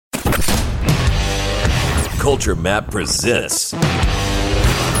Culture Map presents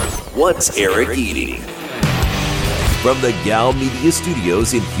What's Eric Eating? From the Gal Media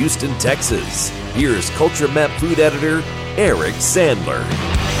Studios in Houston, Texas, here's Culture Map food editor Eric Sandler.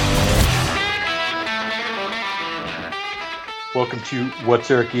 Welcome to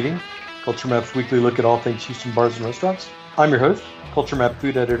What's Eric Eating? Culture Map's weekly look at all things Houston bars and restaurants. I'm your host, Culture Map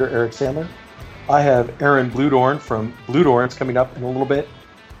food editor Eric Sandler. I have Aaron Bludorn from Bludorn's coming up in a little bit.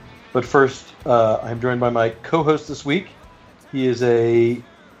 But first, I'm joined by my co-host this week. He is a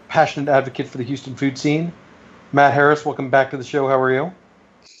passionate advocate for the Houston food scene. Matt Harris, welcome back to the show. How are you?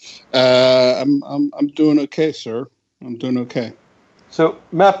 I'm doing okay, sir. I'm doing okay. So,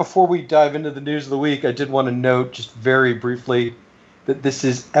 Matt, before we dive into the news of the week, I did want to note just very briefly that this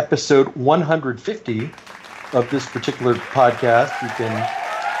is episode 150 of this particular podcast. We've been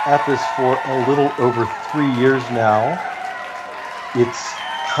at this for a little over 3 years now. It's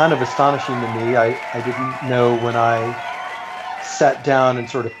kind of astonishing to me. I didn't know when I sat down and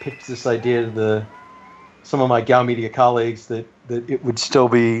sort of pitched this idea to some of my Gal Media colleagues that it would still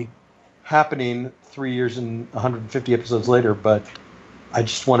be happening 3 years and 150 episodes later, but I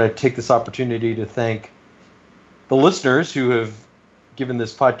just want to take this opportunity to thank the listeners who have given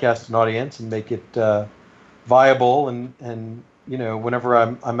this podcast an audience and make it viable. And you know, whenever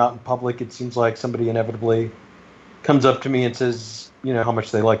I'm out in public, it seems like somebody inevitably comes up to me and says, you know, how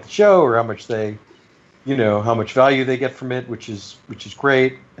much they like the show or how much they, you know, how much value they get from it, which is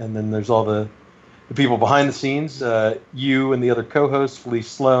great. And then there's all the people behind the scenes, you and the other co-hosts, Felice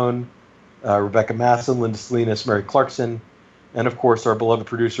Sloan, Rebecca Masson, Linda Salinas, Mary Clarkson, and of course our beloved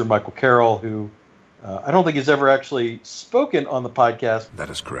producer Michael Carroll, who I don't think has ever actually spoken on the podcast.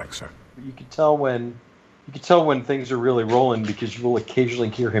 That is correct, sir. You can tell when things are really rolling because you will occasionally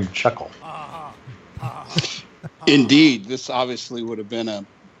hear him chuckle. Indeed, this obviously would have been a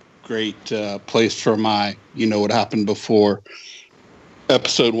great place for my, you know what happened before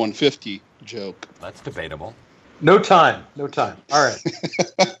episode 150 joke. That's debatable. No time. All right.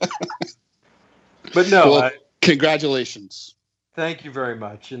 But no, well, congratulations. Thank you very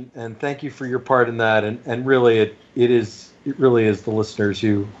much, and thank you for your part in that. And really, it really is the listeners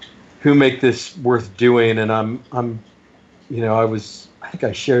who make this worth doing. And I'm you know, I think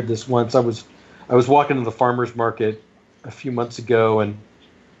I shared this once. I was walking to the farmer's market a few months ago, and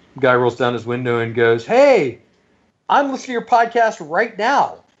a guy rolls down his window and goes, "Hey, I'm listening to your podcast right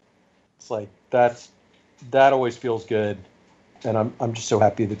now." It's like that always feels good, and I'm just so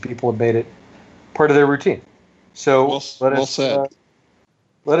happy that people have made it part of their routine. So let us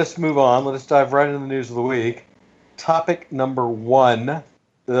move on. Let us dive right into the news of the week. Topic number one.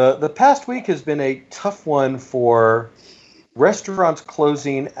 The past week has been a tough one for restaurants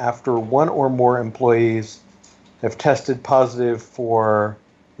closing after one or more employees have tested positive for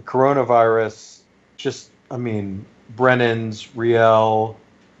the coronavirus. Brennan's, Riel,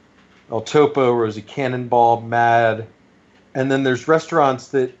 El Topo, Rosie Cannonball, Mad. And then there's restaurants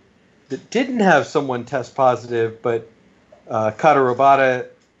that didn't have someone test positive, but Kata Robata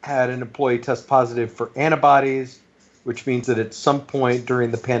had an employee test positive for antibodies, which means that at some point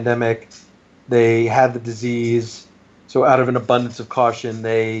during the pandemic, they had the disease. So out of an abundance of caution,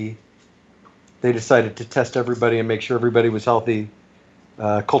 they decided to test everybody and make sure everybody was healthy.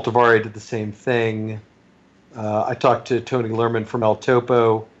 Cultivare did the same thing. I talked to Tony Lerman from El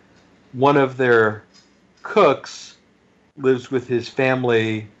Topo. One of their cooks lives with his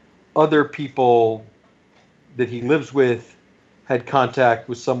family. Other people that he lives with had contact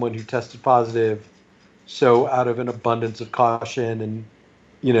with someone who tested positive. So out of an abundance of caution, and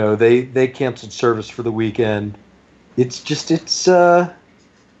you know, they canceled service for the weekend. It's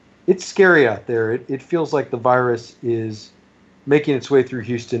scary out there. It feels like the virus is making its way through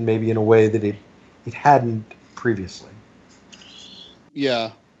Houston, maybe in a way that it hadn't previously.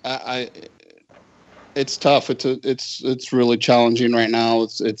 Yeah, it's tough. It's really challenging right now.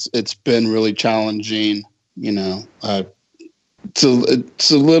 It's been really challenging. You know, it's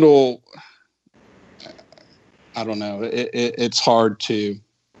a little. I don't know. It's hard to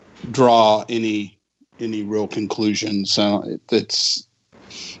draw any real conclusions. So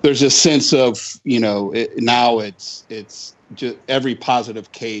there's a sense of, you know, now it's just every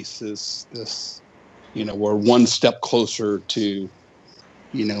positive case is this, you know, we're one step closer to,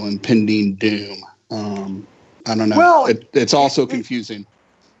 you know, impending doom. I don't know. Well, it's also confusing.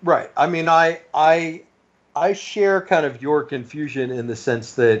 Right. I mean, I share kind of your confusion in the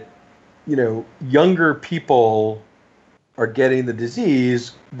sense that, you know, younger people are getting the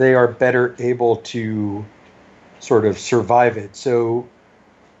disease. They are better able to sort of survive it. So,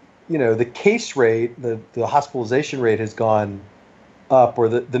 you know, the case rate, the hospitalization rate has gone up, or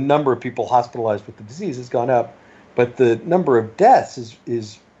the number of people hospitalized with the disease has gone up, but the number of deaths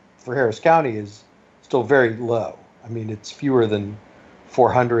is for Harris County is still very low. I mean, it's fewer than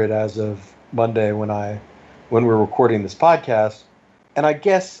 400 as of Monday when we're recording this podcast. And I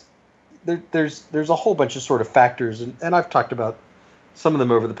guess there's a whole bunch of sort of factors, and I've talked about some of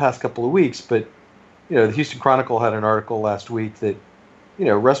them over the past couple of weeks, but the Houston Chronicle had an article last week that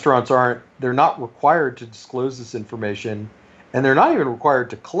restaurants they're not required to disclose this information, and they're not even required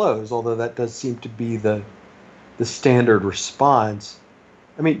to close, although that does seem to be the standard response.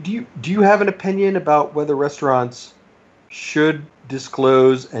 I mean, do you have an opinion about whether restaurants should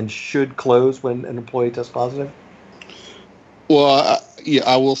disclose and should close when an employee tests positive? Well, yeah,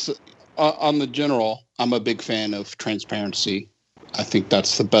 I will say, on the general, I'm a big fan of transparency. I think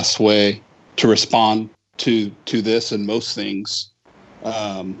that's the best way to respond to this and most things,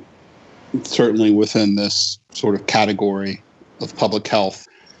 certainly within this sort of category of public health.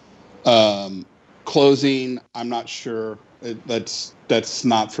 Closing, I'm not sure. That's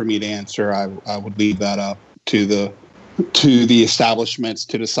not for me to answer. I would leave that up to the establishments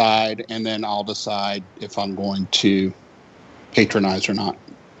to decide, and then I'll decide if I'm going to patronize or not.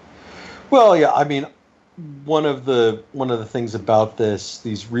 Well, yeah, I mean, one of the things about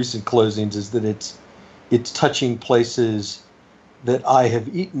these recent closings is that it's touching places that I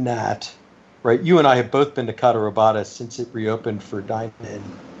have eaten at, right? You and I have both been to Kata Robata since it reopened for dine-in,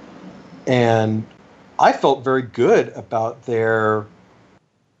 and I felt very good about their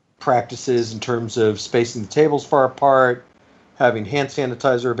practices in terms of spacing the tables far apart, having hand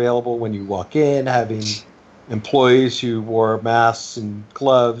sanitizer available when you walk in, having employees who wore masks and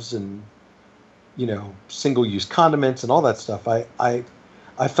gloves and single-use condiments and all that stuff. I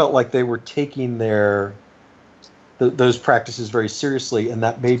felt like they were taking those practices very seriously, and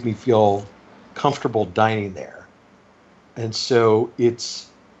that made me feel comfortable dining there. And so it's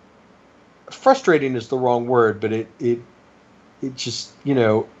frustrating is the wrong word, but it just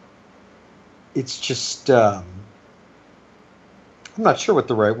it's just I'm not sure what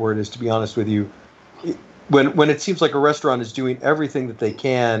the right word is, to be honest with you. When it seems like a restaurant is doing everything that they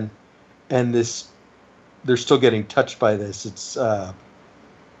can, and they're still getting touched by this, it's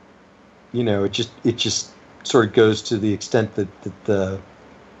it just sort of goes to the extent that the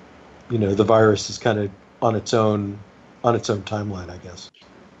virus is kind of on its own timeline, I guess.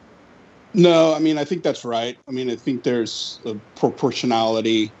 No, I mean, I think that's right. I mean, I think there's a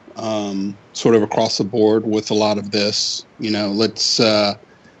proportionality sort of across the board with a lot of this. Let's at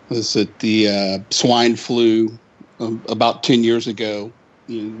the swine flu about 10 years ago.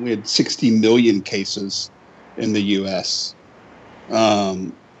 We had 60 million cases in the U.S.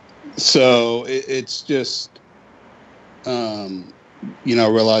 So it's just,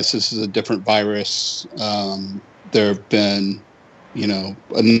 realize this is a different virus. There have been,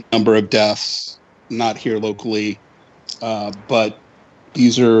 a number of deaths, not here locally, but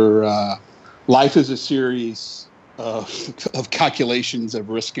these are, life is a series of calculations of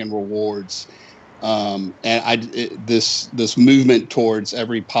risk and rewards. And this movement towards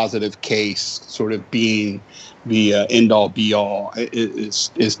every positive case sort of being the end all be all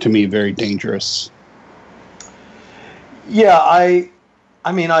is to me very dangerous. Yeah, I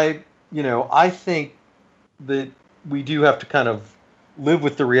think that we do have to kind of live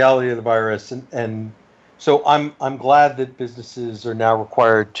with the reality of the virus, and so I'm glad that businesses are now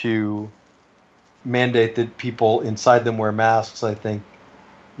required to mandate that people inside them wear masks. I think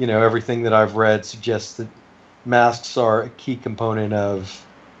everything that I've read suggests that masks are a key component of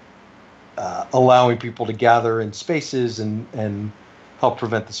allowing people to gather in spaces and help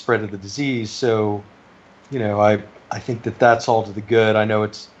prevent the spread of the disease. So, I think that that's all to the good. I know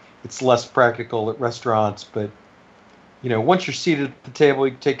it's less practical at restaurants, but once you're seated at the table,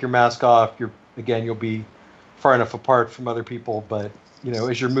 you can take your mask off. You'll be far enough apart from other people, but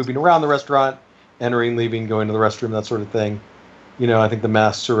as you're moving around the restaurant, entering, leaving, going to the restroom, that sort of thing, I think the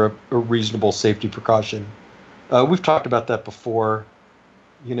masks are a reasonable safety precaution. We've talked about that before.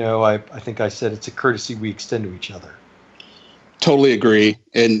 I think I said it's a courtesy we extend to each other. Totally agree.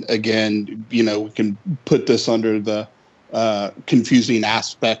 And again, we can put this under the confusing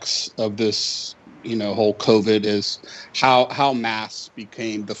aspects of this, whole COVID is how masks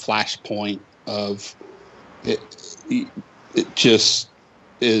became the flashpoint of it. It just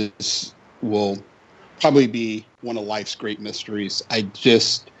will probably be one of life's great mysteries. I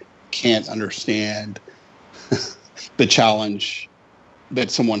just can't understand the challenge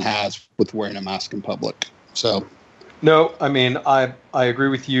that someone has with wearing a mask in public. So, no, I mean, I agree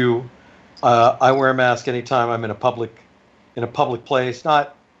with you. I wear a mask anytime I'm in a public place.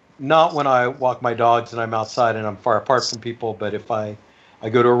 Not when I walk my dogs and I'm outside and I'm far apart from people, but if I I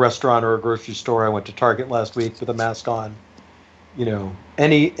go to a restaurant or a grocery store. I went to Target last week with a mask on.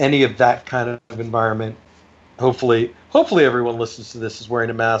 Any of that kind of environment. Hopefully everyone listens to this is wearing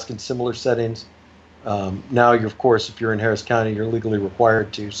a mask in similar settings. Now, of course, if you're in Harris County, you're legally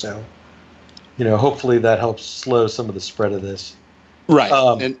required to. So, hopefully that helps slow some of the spread of this. Right.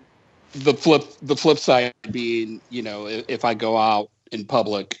 And the flip side being, if I go out in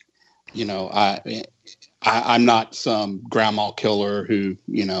public, I'm not some grandma killer who,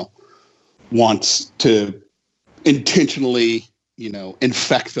 wants to intentionally,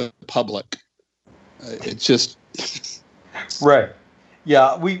 infect the public. It's just right.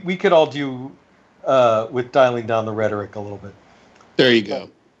 Yeah, we could all do with dialing down the rhetoric a little bit. There you go.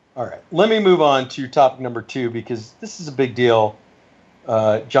 All right. Let me move on to topic number 2 because this is a big deal.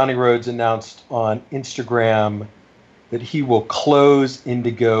 Johnny Rhodes announced on Instagram that he will close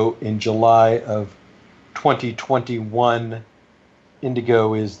Indigo in July of 2021.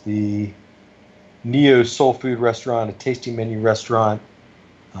 Indigo is the neo soul food restaurant, a tasting menu restaurant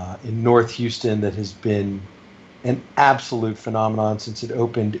in North Houston that has been an absolute phenomenon since it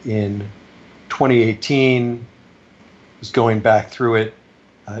opened in 2018. Was going back through it.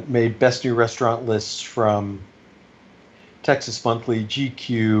 It made best new restaurant lists from Texas Monthly,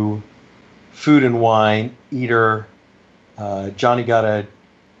 GQ, Food and Wine, Eater. Johnny got a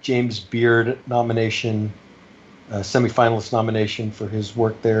James Beard nomination, a semifinalist nomination for his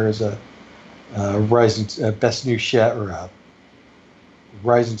work there as a rising best new chef or a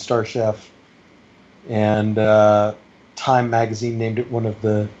rising star chef. And Time magazine named it one of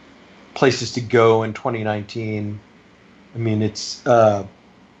the places to go in 2019. I mean, it's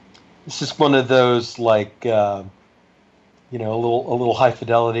just one of those like a little high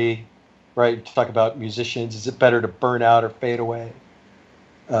fidelity, right? To talk about musicians, is it better to burn out or fade away?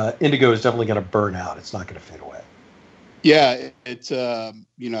 Indigo is definitely going to burn out. It's not going to fade away. Yeah, it's I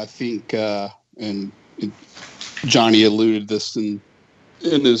think and Johnny alluded this in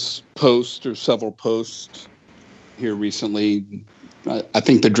his post or several posts here recently. I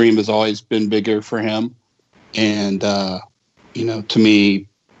think the dream has always been bigger for him. And, to me,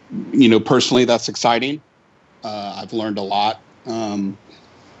 personally, that's exciting. I've learned a lot and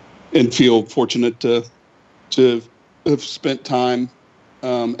feel fortunate to have spent time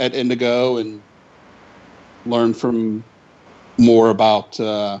at Indigo and learn from more about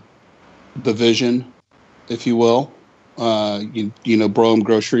the vision, if you will. Broem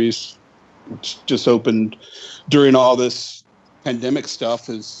Groceries, which just opened during all this pandemic stuff,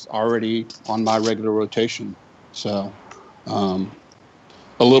 is already on my regular rotation. So a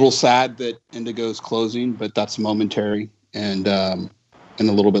little sad that Indigo's closing, but that's momentary and a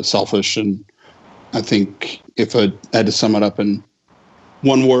little bit selfish. And I think if I had to sum it up in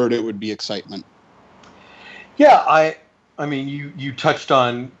one word, it would be excitement. Yeah, I mean, you touched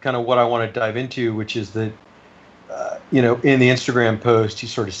on kind of what I want to dive into, which is that, in the Instagram post, he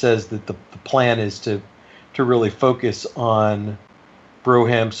sort of says that the plan is to really focus on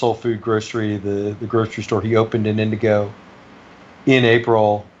Broham Soul Food Grocery, the grocery store he opened in Indigo in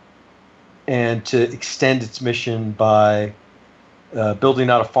April, and to extend its mission by building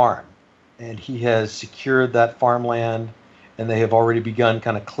out a farm. And he has secured that farmland, and they have already begun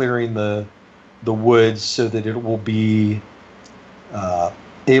kind of clearing the woods so that it will be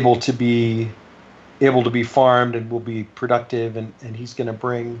able to be farmed and will be productive. And he's going to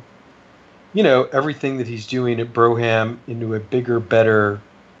bring, everything that he's doing at Broham into a bigger, better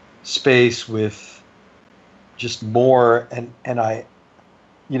space with just more. And I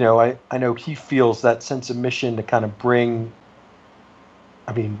know he feels that sense of mission to kind of bring,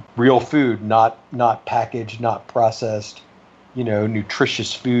 real food, not packaged, not processed,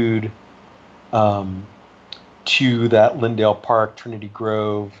 nutritious food to that Lindale Park, Trinity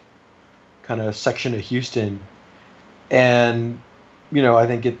Grove kind of section of Houston. And, I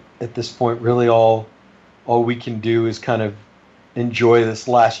think at this point, really all we can do is kind of enjoy this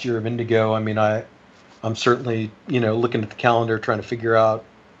last year of Indigo. I mean, I'm certainly, looking at the calendar, trying to figure out,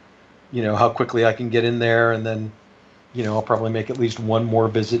 how quickly I can get in there. And then, I'll probably make at least one more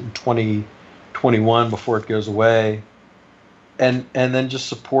visit in 2021 before it goes away. And then just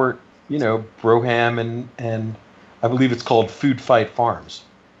support, Broham and I believe it's called Food Fight Farms.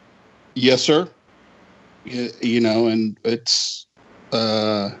 Yes, sir. And it's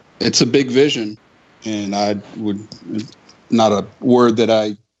a big vision, and I would not a word that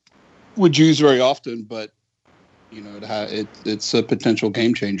I would use very often, but it's a potential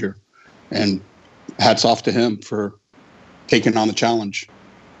game changer, and hats off to him for taking on the challenge.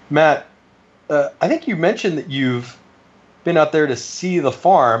 Matt, I think you mentioned that you've been out there to see the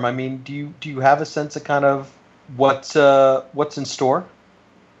farm. I mean, do you have a sense of kind of what's in store?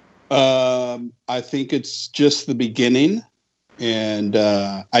 I think it's just the beginning, and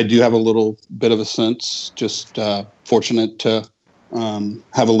I do have a little bit of a sense. Just fortunate to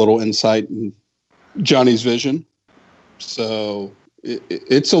have a little insight in Johnny's vision. So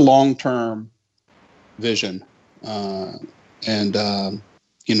it's a long-term vision, and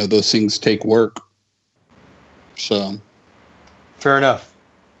those things take work. So, fair enough.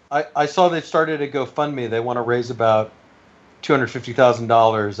 I saw they started a GoFundMe. They want to raise about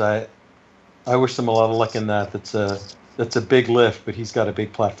 $250,000. I wish them a lot of luck in that. That's a big lift, but he's got a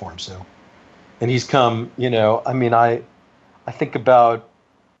big platform. So, and he's come. I think about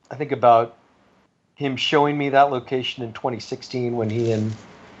him showing me that location in 2016 when he and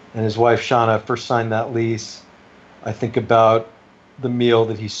his wife Shauna first signed that lease. I think about the meal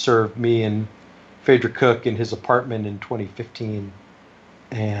that he served me and Phaedra Cook in his apartment in 2015,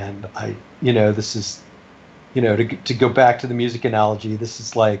 and this is. To go back to the music analogy, this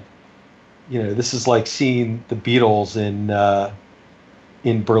is like seeing the Beatles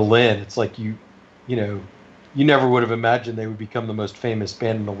in Berlin. It's like you never would have imagined they would become the most famous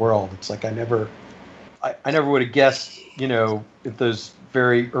band in the world. It's like I never would have guessed, at those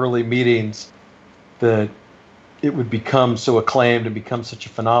very early meetings that it would become so acclaimed and become such a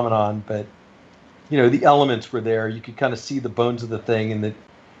phenomenon. But the elements were there. You could kind of see the bones of the thing, and that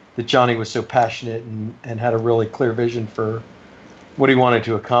Johnny was so passionate and had a really clear vision for what he wanted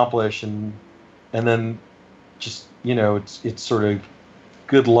to accomplish, and then just it's sort of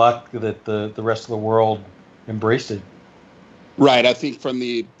good luck that the rest of the world embraced it. Right. I think from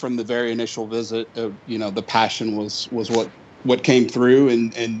the very initial visit, the passion was what came through,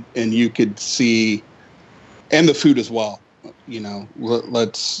 and you could see, and the food as well.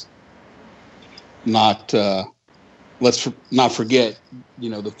 Let's not forget,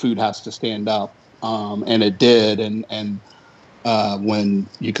 the food has to stand up, and it did. And when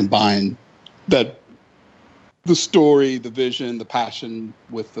you combine that, the story, the vision, the passion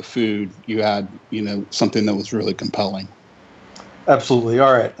with the food, you had, something that was really compelling. Absolutely.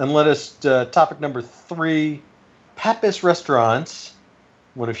 All right. And let us, topic number 3, Pappas Restaurants,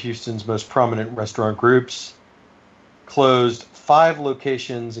 one of Houston's most prominent restaurant groups, closed 5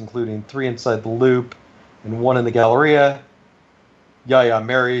 locations, including 3 inside the Loop and 1 in the Galleria. Yaya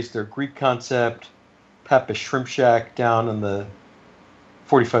Mary's, their Greek concept. Pappas Shrimp Shack down in the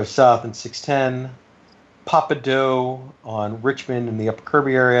 45 South and 610. Papa Dough on Richmond in the Upper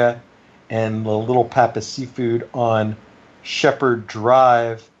Kirby area. And the Little Pappas Seafood on Shepherd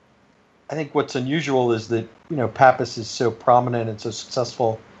Drive. I think what's unusual is that, Pappas is so prominent and so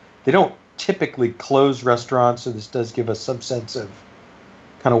successful. They don't typically close restaurants, so this does give us some sense of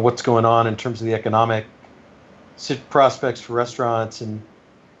kind of what's going on in terms of the economic prospects for restaurants, and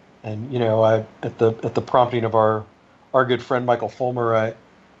I at the prompting of our good friend Michael Fulmer,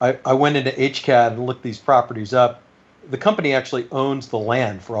 I went into HCAD and looked these properties up. The company actually owns the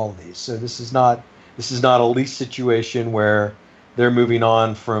land for all of these, so this is not a lease situation where they're moving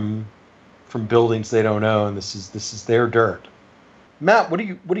on from buildings they don't own. This is their dirt. Matt, what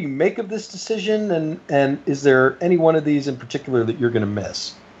do you make of this decision, and is there any one of these in particular that you're going to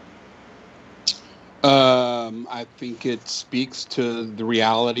miss? I think it speaks to the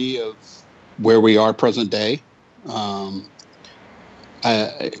reality of where we are present day.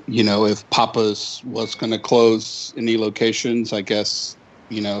 If Pappas was going to close any locations, I guess,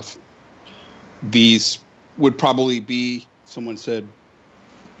 these would probably be, someone said,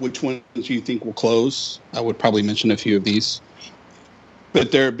 which ones do you think will close? I would probably mention a few of these.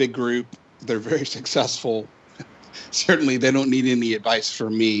 But they're a big group. They're very successful. Certainly, they don't need any advice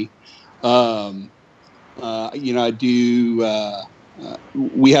from me. I do.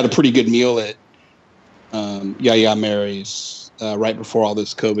 We had a pretty good meal at Yaya Mary's right before all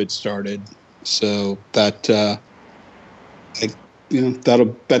this COVID started. So that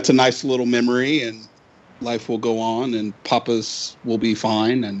that's a nice little memory, and life will go on, and Pappas will be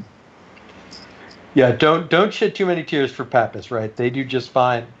fine. And yeah, don't shed too many tears for Pappas. Right, they do just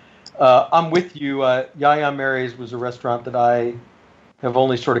fine. I'm with you. Yaya Mary's was a restaurant that I have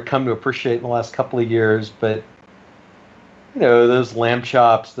only sort of come to appreciate in the last couple of years, but those lamb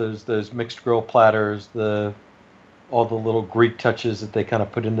chops, those mixed grill platters, all the little Greek touches that they kind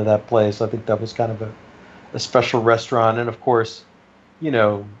of put into that place. I think that was kind of a special restaurant, and of course,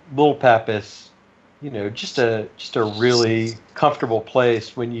 Little Pappas, just a really comfortable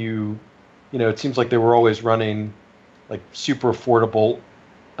place when it seems like they were always running like super affordable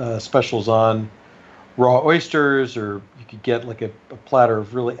specials on raw oysters, or you could get like a platter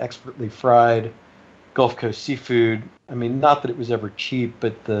of really expertly fried Gulf Coast seafood. I mean, not that it was ever cheap,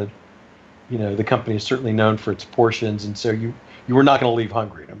 but the company is certainly known for its portions, and so you you were not going to leave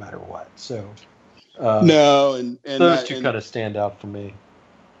hungry no matter what. So no, and those two kind of stand out for me.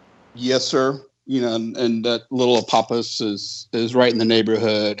 Yes, sir. And that Little Papas is right in the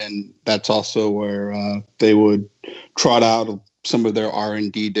neighborhood, and that's also where they would trot out some of their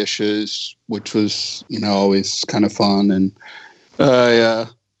R&D dishes, which was always kind of fun. And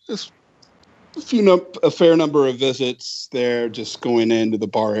just a fair number of visits there, just going into the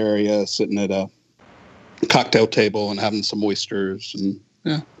bar area, sitting at a cocktail table and having some oysters,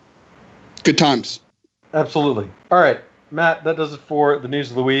 and good times. Absolutely. All right, Matt, that does it for the news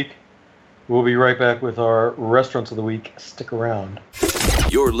of the week. We'll be right back with our restaurants of the week. Stick around.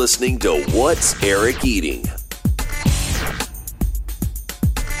 You're listening to What's Eric Eating?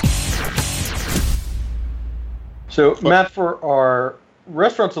 So, Matt, for our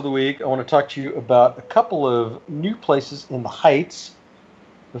restaurants of the week, I want to talk to you about a couple of new places in the Heights.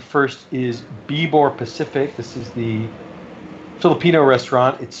 The first is Be More Pacific. This is the Filipino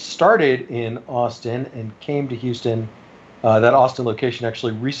restaurant. It started in Austin and came to Houston. That Austin location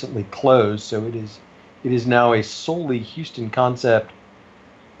actually recently closed, so it is now a solely Houston concept.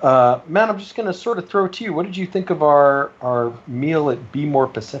 Matt, I'm just going to sort of throw it to you. What did you think of our meal at Be More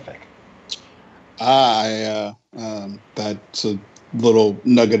Pacific? That's a little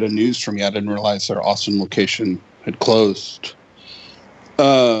nugget of news for me. I didn't realize their Austin location had closed.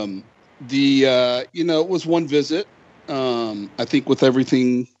 It was one visit. I think with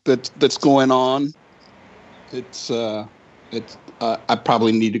everything that's going on, I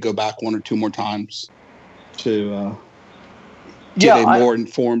probably need to go back one or two more times to get a more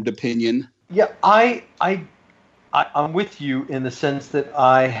informed opinion. Yeah, I'm with you in the sense that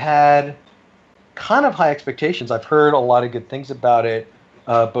I had kind of high expectations. I've heard a lot of good things about it,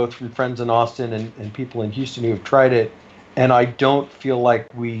 both from friends in Austin and people in Houston who have tried it, and I don't feel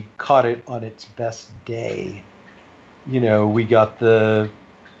like we caught it on its best day. We got the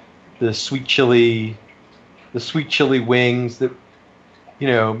sweet chili wings that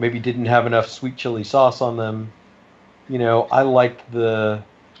maybe didn't have enough sweet chili sauce on them. I liked the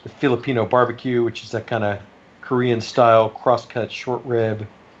Filipino barbecue, which is that kind of Korean style cross-cut short rib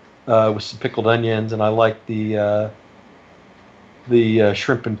with some pickled onions, and I liked the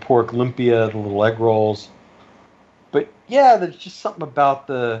shrimp and pork lumpia, the little egg rolls. But yeah, there's just something about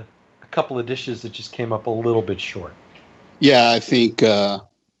a couple of dishes that just came up a little bit short. Yeah, I think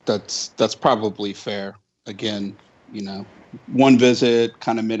that's probably fair. Again, one visit,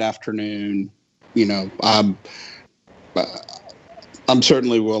 kind of mid-afternoon. I'm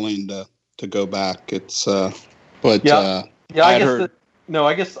certainly willing to go back. It's but yeah.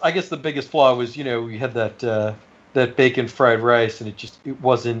 I guess the biggest flaw was we had that bacon fried rice, and it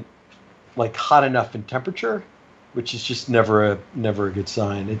wasn't like hot enough in temperature, which is just never a good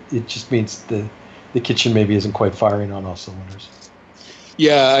sign. It just means the kitchen maybe isn't quite firing on all cylinders.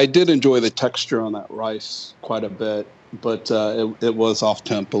 Yeah, I did enjoy the texture on that rice quite a bit, but it was off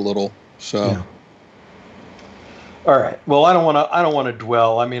temp a little. So, yeah. All right. Well, I don't want to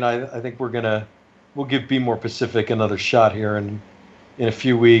dwell. I mean, I think we'll give Be More Pacific another shot here in a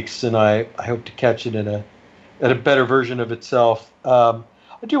few weeks, and I hope to catch it at a better version of itself. I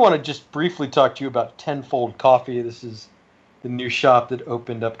do want to just briefly talk to you about Tenfold Coffee. This is the new shop that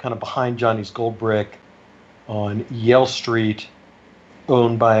opened up kind of behind Johnny's Gold Brick on Yale Street,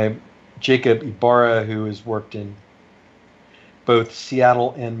 owned by Jacob Ibarra, who has worked in both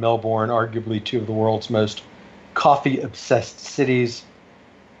Seattle and Melbourne, arguably two of the world's most coffee-obsessed cities.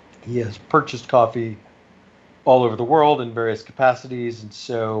 He has purchased coffee all over the world in various capacities, and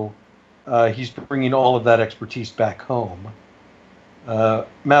so he's bringing all of that expertise back home.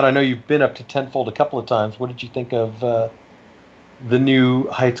 Matt, I know you've been up to Tenfold a couple of times. What did you think of the new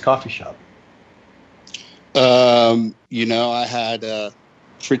Heights coffee shop? I had a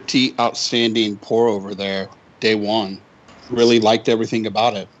pretty outstanding pour over there day one. Really liked everything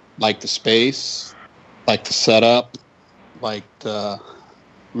about it. Liked the space, liked the setup,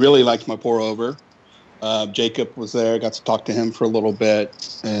 really liked my pour over. Jacob was there, got to talk to him for a little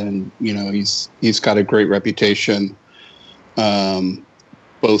bit, and he's got a great reputation,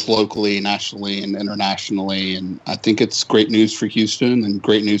 both locally, nationally, and internationally. And I think it's great news for Houston and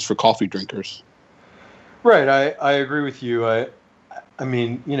great news for coffee drinkers. Right, I agree with you. I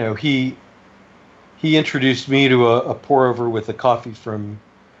mean, he introduced me to a pour over with a coffee from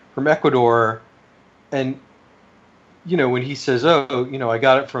Ecuador, and when he says, "Oh, I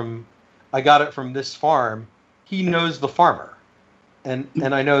got it from this farm," he knows the farmer, and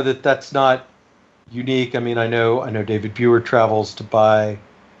I know that that's not unique. I mean, I know David Buer travels to buy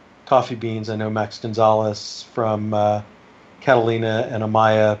coffee beans. I know Max Gonzalez from Catalina and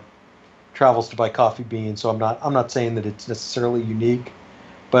Amaya travels to buy coffee beans. So I'm not saying that it's necessarily unique,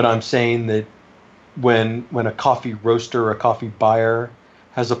 but I'm saying that when a coffee roaster or a coffee buyer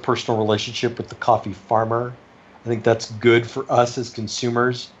has a personal relationship with the coffee farmer, I think that's good for us as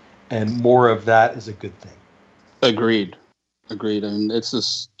consumers, and more of that is a good thing. Agreed. And this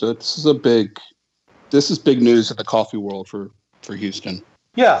is big news in the coffee world for Houston.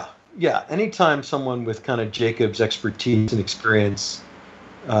 Yeah. Anytime someone with kind of Jacob's expertise and experience,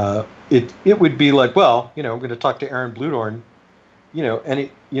 it would be like, well, I'm going to talk to Aaron Bludorn,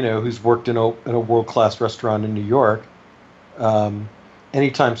 who's worked in a world-class restaurant in New York.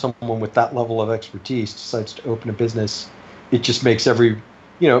 Anytime someone with that level of expertise decides to open a business, it just makes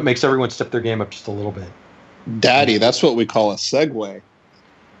everyone step their game up just a little bit. Daddy, that's what we call a segue.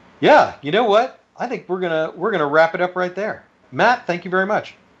 Yeah, you know what? I think we're gonna wrap it up right there. Matt, thank you very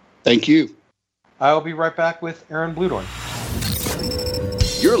much. Thank you. I'll be right back with Aaron Bludorn.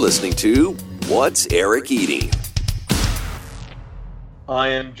 You're listening to What's Eric Eating? I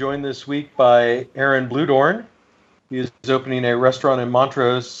am joined this week by Aaron Bludorn. He is opening a restaurant in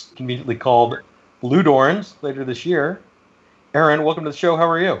Montrose, conveniently called Bludorn's, later this year. Aaron, welcome to the show. How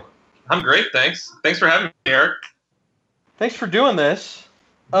are you? I'm great, thanks. Thanks for having me, Eric. Thanks for doing this.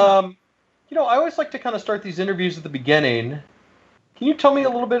 I always like to kind of start these interviews at the beginning. Can you tell me a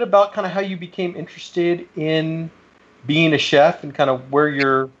little bit about kind of how you became interested in being a chef and kind of what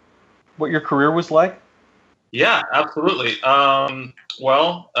your career was like? Yeah, absolutely.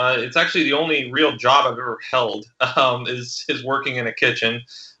 It's actually the only real job I've ever held is working in a kitchen.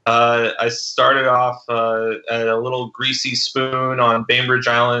 I started off at a little greasy spoon on Bainbridge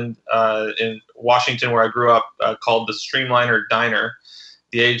Island in Washington, where I grew up, called the Streamliner Diner,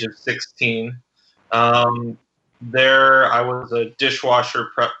 the age of 16. There, I was a dishwasher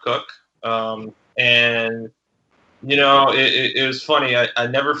prep cook, and it was funny. I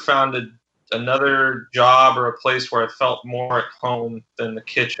never found another job or a place where I felt more at home than the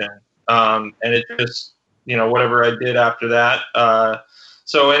kitchen, and it just whatever I did after that.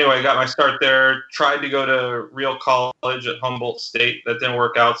 So anyway, I got my start there, tried to go to real college at Humboldt State. That didn't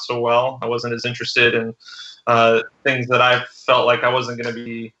work out so well. I wasn't as interested in things that I felt like I wasn't going to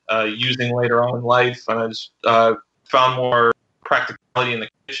be using later on in life. And I just found more practicality in the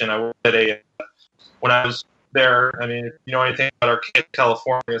kitchen. I worked at when I was there, I mean, if you know anything about Arcata,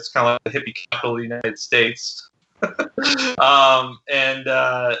 California, it's kind of like the hippie capital of the United States. I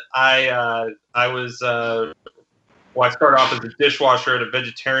started off as a dishwasher at a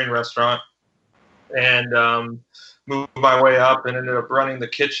vegetarian restaurant, and moved my way up and ended up running the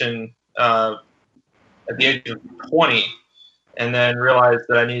kitchen at the age of 20, and then realized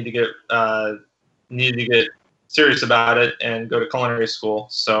that I needed to get serious about it and go to culinary school.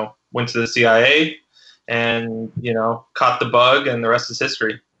 So went to the CIA and caught the bug, and the rest is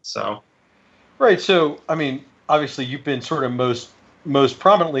history. So right. So I mean, obviously you've been sort of most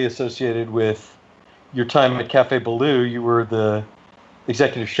prominently associated with your time at Cafe Baloo. You were the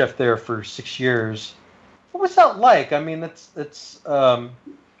executive chef there for 6 years. What was that like? I mean, it's a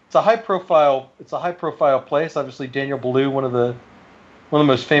high profile place. Obviously, Daniel Baloo, one of the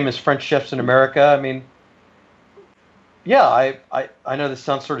most famous French chefs in America. I mean, yeah, I know this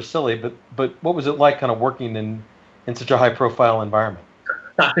sounds sort of silly, but what was it like kind of working in such a high profile environment?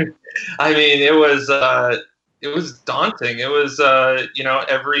 I mean, it was daunting. It was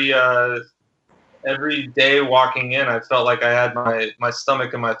every day walking in, I felt like I had my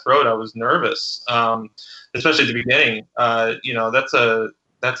stomach in my throat. I was nervous, especially at the beginning. That's a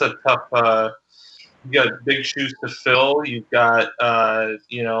tough. You got big shoes to fill. You've got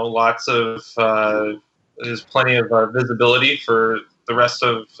lots of. There's plenty of visibility for the rest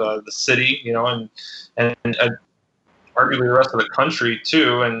of the city, and arguably the rest of the country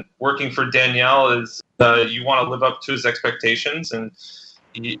too. And working for Danielle is you want to live up to his expectations, and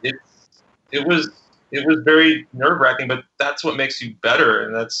it was very nerve-wracking, but that's what makes you better,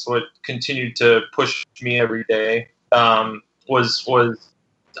 and that's what continued to push me every day. Was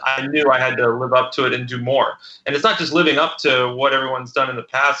I knew I had to live up to it and do more. And it's not just living up to what everyone's done in the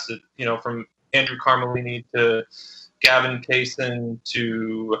past. From Andrew Carmelini to Gavin Kaysen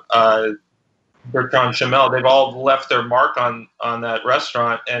to Bertrand Chamel, they've all left their mark on that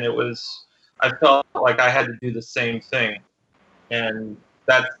restaurant, and I felt like I had to do the same thing, and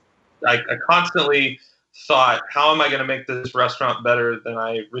that's. I constantly thought, how am I going to make this restaurant better than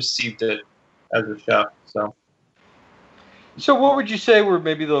I received it as a chef? So what would you say were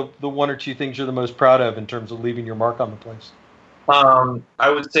maybe the one or two things you're the most proud of in terms of leaving your mark on the place? I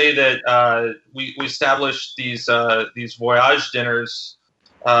would say that we established these voyage dinners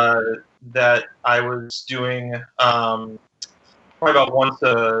that I was doing probably about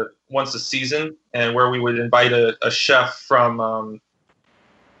once a season, and where we would invite a chef from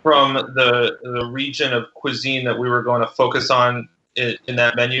the region of cuisine that we were going to focus on in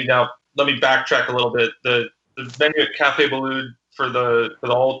that menu. Now, let me backtrack a little bit. The menu at Café Blud for the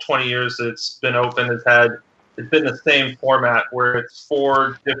whole 20 years that it's been open it's been the same format where it's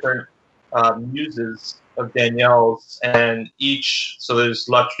 4 different muses of Danielle's, and so there's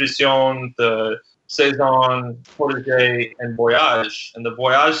La Tradition, the Saison, Protégé, and Voyage. And the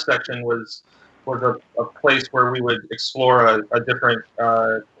Voyage section was a place where we would explore a different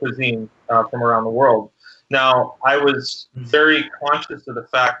cuisine from around the world. Now, I was very conscious of the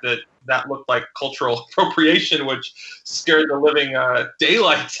fact that looked like cultural appropriation, which scared the living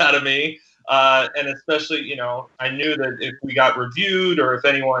daylights out of me. And especially, I knew that if we got reviewed or if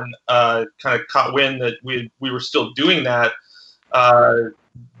anyone kind of caught wind that we were still doing that,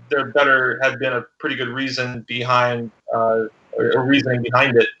 there better have been a pretty good reason behind reasoning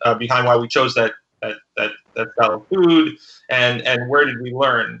behind it, behind why we chose that style of food, and where did we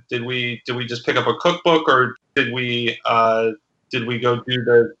learn? Did we just pick up a cookbook, or did we go do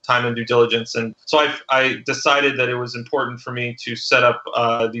the time and due diligence? And so I decided that it was important for me to set up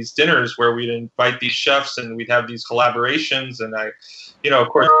these dinners where we'd invite these chefs and we'd have these collaborations. And I, of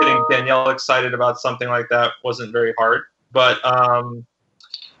course, getting Danielle excited about something like that wasn't very hard. But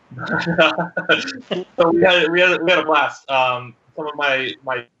so we had a blast. Some of my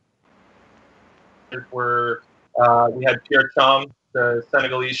were we had Pierre Chom, the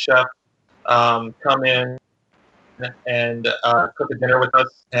Senegalese chef, come in and cook a dinner with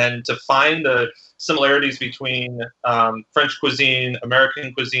us, and to find the similarities between French cuisine,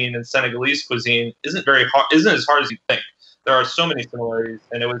 American cuisine, and Senegalese cuisine isn't as hard as you think. There are so many similarities,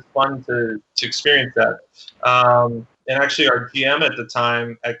 and it was fun to experience that. And actually, our GM at the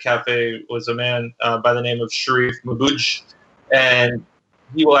time at Cafe was a man by the name of Sharif Mabouj, and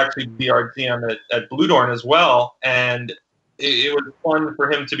he will actually be our GM at Bludorn as well. And it was fun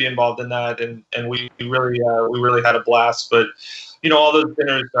for him to be involved in that, and we really had a blast. But all those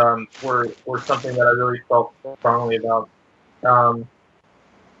dinners were something that I really felt strongly about,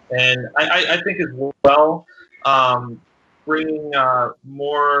 and I think as well, bringing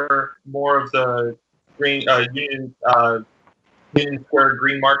more of the green Union Square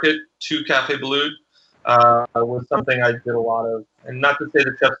Green Market to Café Blud was something I did a lot of. And not to say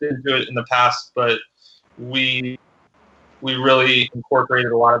the chefs didn't do it in the past, but we really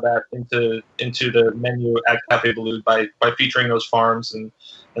incorporated a lot of that into the menu at Café Blud by featuring those farms and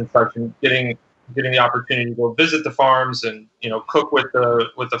such, and getting the opportunity to go visit the farms and cook with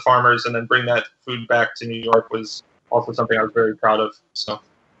the farmers and then bring that food back to New York was also something I was very proud of. So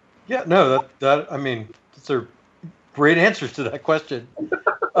yeah, no, that I mean, those are great answers to that question.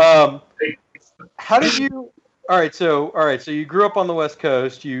 How did you? All right, so you grew up on the West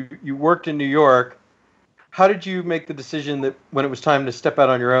Coast. You worked in New York. How did you make the decision that when it was time to step out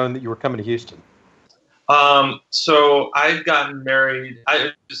on your own that you were coming to Houston? So I'd gotten married.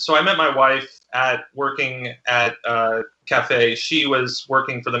 I met my wife working at Cafe. She was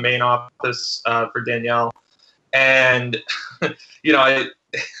working for the main office for Danielle, and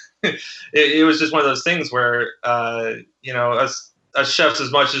it was just one of those things where us chefs,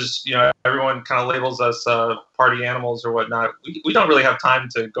 as much as everyone kind of labels us party animals or whatnot, we don't really have time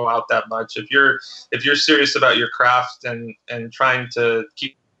to go out that much. If you're serious about your craft and trying to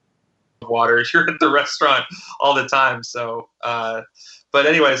keep water, you're at the restaurant all the time. So but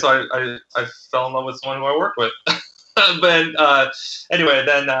anyway, so I fell in love with someone who I work with. But anyway,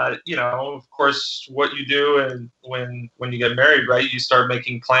 then of course, what you do, and when you get married, right, you start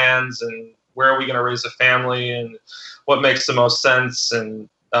making plans, and where are we going to raise a family, and what makes the most sense. And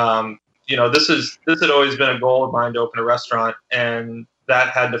this had always been a goal of mine, to open a restaurant, and that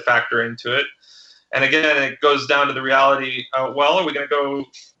had to factor into it. And again, it goes down to the reality. Are we going to go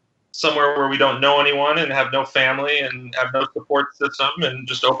somewhere where we don't know anyone and have no family and have no support system and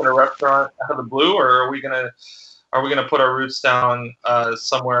just open a restaurant out of the blue, or are we going to put our roots down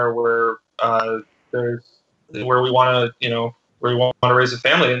somewhere where we want to raise a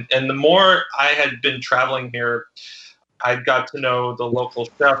family? And the more I had been traveling here, I got to know the local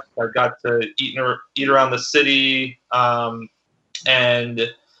chefs. I got to eat around the city, and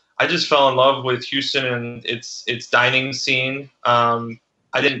I just fell in love with Houston and its dining scene.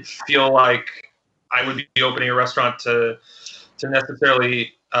 I didn't feel like I would be opening a restaurant to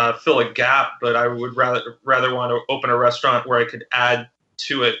necessarily fill a gap, but I would rather want to open a restaurant where I could add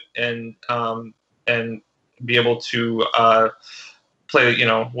to it and be able to play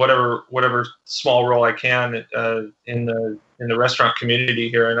whatever small role I can in the restaurant community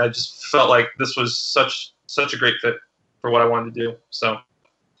here. And I just felt like this was such a great fit for what I wanted to do. So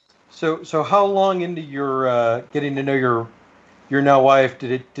So how long into your getting to know your now wife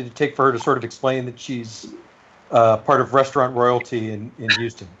did it take for her to sort of explain that she's part of restaurant royalty in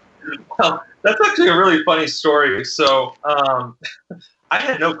Houston? Well, that's actually a really funny story. So I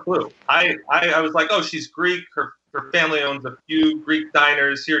had no clue. I was like, oh, she's Greek. Her family owns a few Greek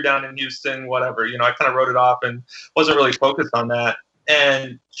diners here down in Houston, whatever. I kind of wrote it off and wasn't really focused on that.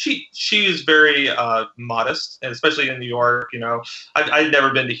 And she is very modest, and especially in New York. I'd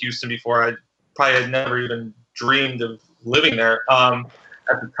never been to Houston before. I probably had never even dreamed of living there at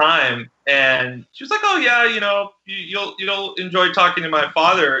the time. And she was like, "Oh yeah, you'll enjoy talking to my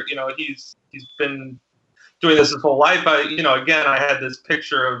father. He's been doing this his whole life." Again, I had this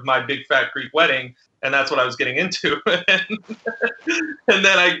picture of my big fat Greek wedding, and that's what I was getting into.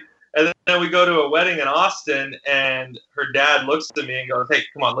 And then we go to a wedding in Austin, and her dad looks at me and goes, "Hey,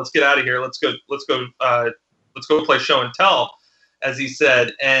 come on, let's get out of here. Let's go play show and tell," as he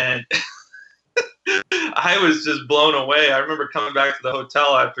said. And I was just blown away. I remember coming back to the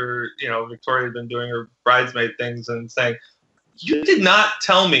hotel after Victoria had been doing her bridesmaid things and saying, "You did not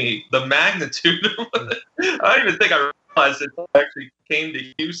tell me the magnitude of it." I don't even think I realized it. I actually came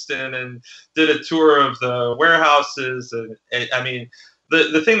to Houston and did a tour of the warehouses, and I mean,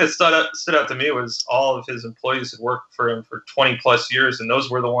 the thing that stood out to me was all of his employees had worked for him for 20 plus years, and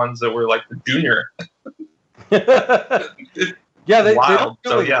those were the ones that were like the junior. Yeah, they Wild.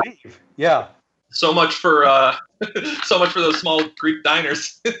 don't really leave. Yeah. So much for those small Greek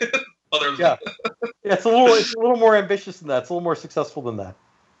diners. Yeah, it's a little more ambitious than that. It's a little more successful than that.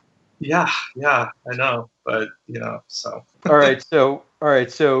 Yeah, I know, but so. All right,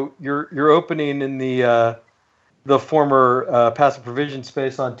 so you're opening in the former Passive Provision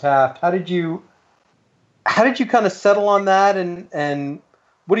space on Taft. How did you kind of settle on that, and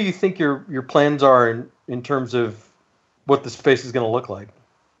what do you think your plans are in terms of what the space is going to look like?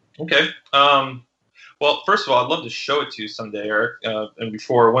 Okay. Well, first of all, I'd love to show it to you someday, Eric. And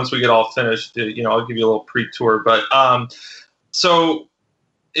once we get all finished, I'll give you a little pre-tour. But so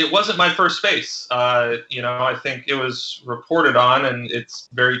it wasn't my first space. I think it was reported on, and it's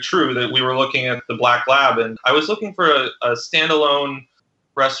very true that we were looking at the Black Lab, and I was looking for a standalone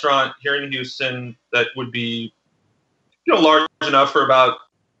restaurant here in Houston that would be, large enough for about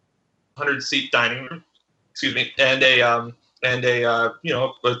 100-seat dining room. Excuse me, and a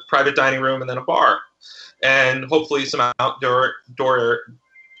private dining room, and then a bar, and hopefully some outdoor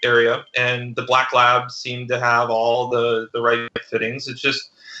area. And the Black Lab seemed to have all the right fittings. It's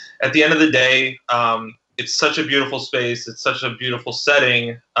just, at the end of the day, it's such a beautiful space. It's such a beautiful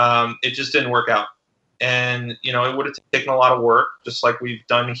setting. It just didn't work out. And, it would have taken a lot of work, just like we've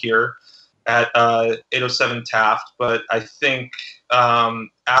done here at 807 Taft. But I think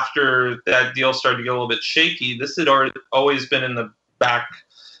after that deal started to get a little bit shaky, this had always been in the back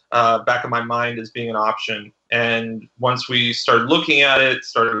of my mind as being an option. And once we started looking at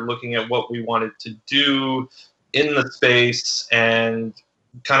what we wanted to do in the space, and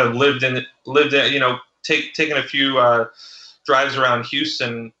kind of lived in taking a few drives around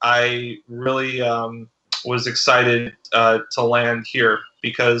Houston, I really was excited to land here,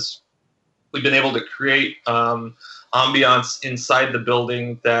 because we've been able to create ambiance inside the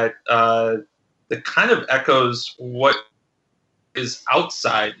building that kind of echoes what is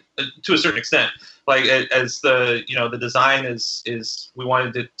outside to a certain extent. Like, as the design is we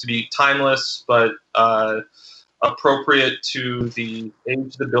wanted it to be timeless, but appropriate to the age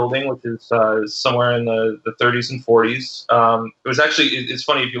of the building, which is somewhere in the 30s and 40s. It was actually, it's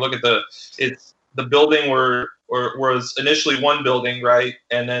funny, if you look at the building was initially one building, right?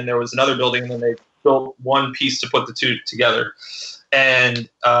 And then there was another building, and then they built one piece to put the two together. And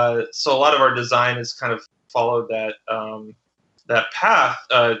so a lot of our design has kind of followed that path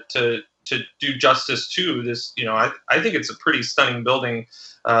to do justice to this. I think it's a pretty stunning building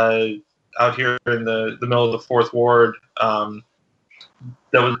out here in the middle of the Fourth Ward, that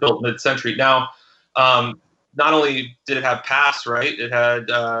was built mid-century. Now, not only did it have past, right? It had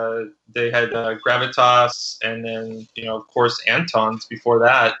they had Gravitas, and then of course Anton's before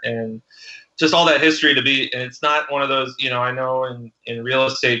that, and just all that history to be. And it's not one of those, I know in real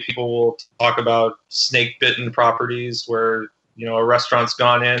estate people will talk about snake-bitten properties where a restaurant's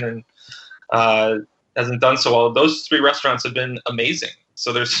gone in and hasn't done so well. Those three restaurants have been amazing.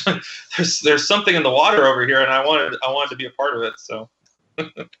 So there's something in the water over here, and I wanted to be a part of it. So.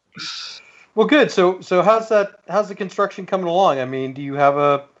 Well, good. So how's the construction coming along? I mean, do you have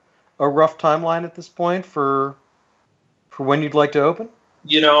a rough timeline at this point for when you'd like to open?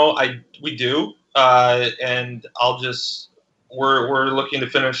 We do, and we're looking to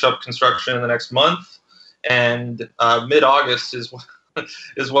finish up construction in the next month, and mid-August is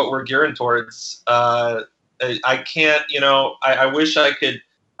is what we're gearing towards. I can't, I wish I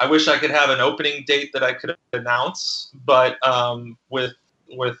could have an opening date that I could announce, but with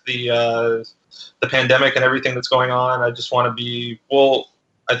the pandemic and everything that's going on, I just want to be.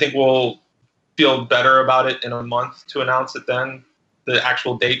 I think we'll feel better about it in a month to announce it then, the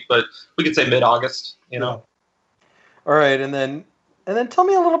actual date. But we could say mid-August. Yeah. All right, and then tell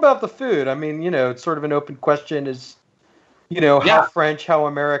me a little about the food. I mean, it's sort of an open question. Is how French, how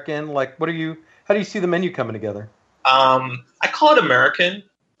American? Like, how do you see the menu coming together? I call it American.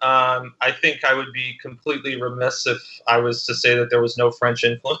 I think I would be completely remiss if I was to say that there was no French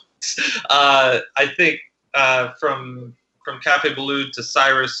influence. I think from Café Blud to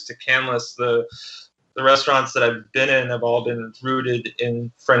Cyrus to Canlis, the restaurants that I've been in have all been rooted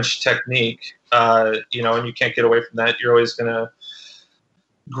in French technique. And you can't get away from that. You're always going to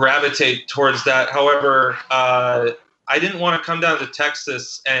gravitate towards that. However, I didn't want to come down to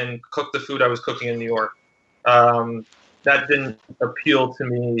Texas and cook the food I was cooking in New York. That didn't appeal to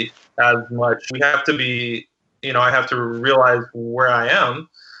me as much. We have to be, I have to realize where I am,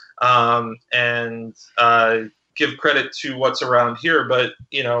 and give credit to what's around here, but,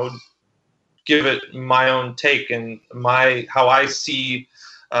 give it my own take, and how I see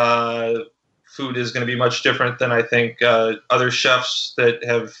food is going to be much different than I think other chefs that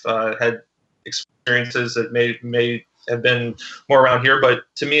have had experiences that may have been more around here. But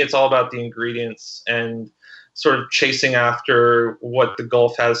to me, it's all about the ingredients and sort of chasing after what the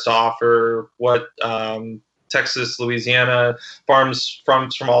Gulf has to offer, what Texas, Louisiana, farms from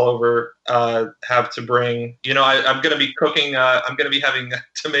all over have to bring. I'm going to be cooking. I'm going to be having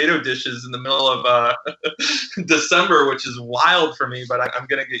tomato dishes in the middle of December, which is wild for me, but I'm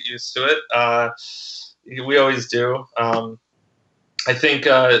going to get used to it. We always do. I think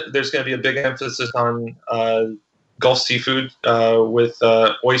there's going to be a big emphasis on Gulf seafood with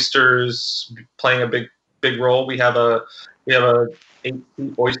oysters playing a big role. We have a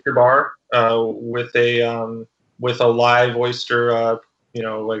 8-seat oyster bar with a live oyster. I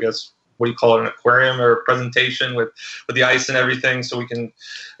guess, what do you call it, an aquarium or a presentation with the ice and everything, so we can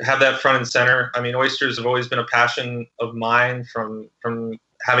have that front and center. I mean, oysters have always been a passion of mine from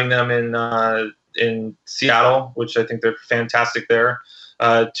having them in Seattle, which I think they're fantastic there,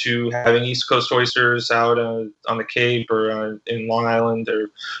 to having East Coast oysters out on the Cape or in Long Island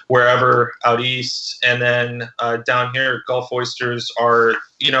or wherever out east. And then down here, Gulf oysters are,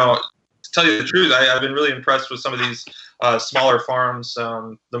 to tell you the truth, I've been really impressed with some of these smaller farms.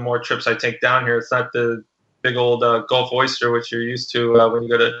 The more trips I take down here, it's not the big old Gulf oyster, which you're used to when you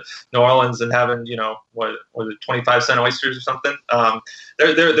go to New Orleans and having, what was it, 25-cent oysters or something.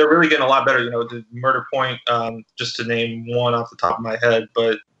 They're really getting a lot better. The Murder Point, just to name one off the top of my head.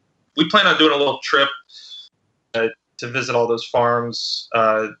 But we plan on doing a little trip to visit all those farms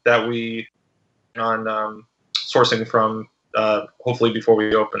that we on sourcing from, hopefully before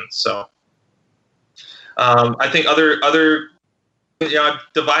we open. So I think other I've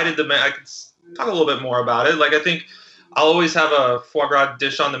divided the. I could talk a little bit more about it. Like, I think I'll always have a foie gras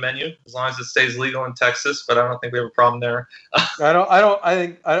dish on the menu as long as it stays legal in Texas, but I don't think we have a problem there. I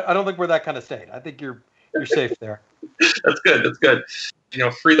don't think we're that kind of state. I think you're safe there. That's good.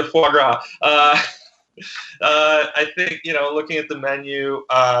 Free the foie gras. I think, looking at the menu,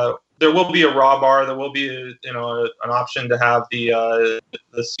 there will be a raw bar. There will be an option to have the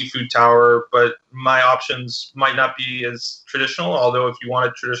seafood tower, but my options might not be as traditional. Although if you want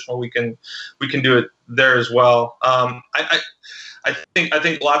it traditional, we can do it there as well. I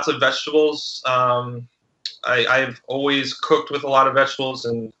think lots of vegetables. I've always cooked with a lot of vegetables,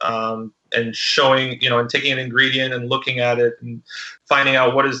 and showing, and taking an ingredient and looking at it and finding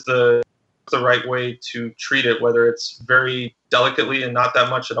out what is the right way to treat it, whether it's very delicately and not that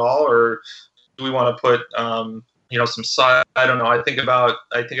much at all, or do we want to put some side. I don't know. I think about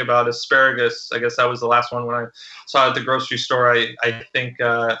asparagus. I guess that was the last one when I saw it at the grocery store. I think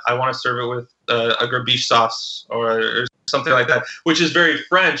I want to serve it with a grabiche sauce or something like that, which is very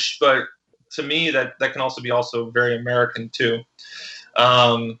French, but to me that can also be very American too.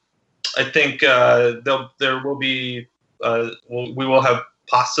 I think there will be we will have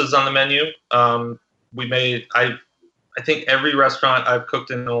pastas on the menu. I think every restaurant I've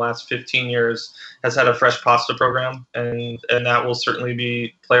cooked in the last 15 years has had a fresh pasta program, and that will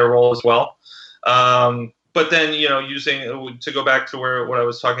certainly play a role as well. But then, using, to go back to what I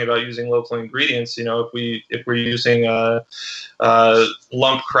was talking about, using local ingredients, if we're using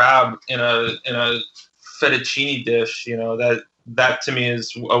lump crab in a fettuccine dish, that to me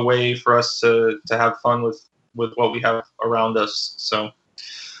is a way for us to have fun with what we have around us. So,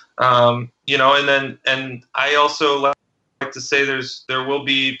 and I also like like to say there will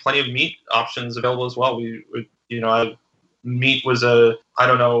be plenty of meat options available as well. Meat was I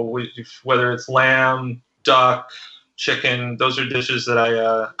don't know whether it's lamb, duck, chicken. Those are dishes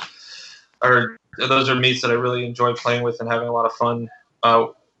that those are meats that I really enjoy playing with and having a lot of fun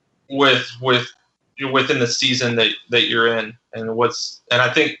with within the season that you're in. And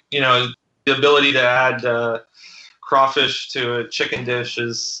I think the ability to add crawfish to a chicken dish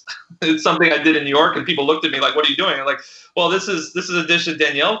it's something I did in New York, and people looked at me like, "What are you doing?" I'm like, "Well, this is a dish that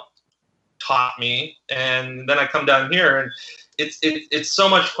Danielle taught me," and then I come down here, and it's so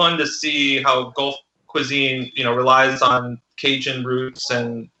much fun to see how Gulf cuisine relies on Cajun roots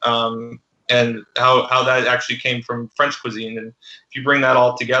and how that actually came from French cuisine. And if you bring that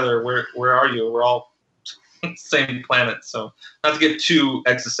all together, where are you? We're all same planet. So not to get too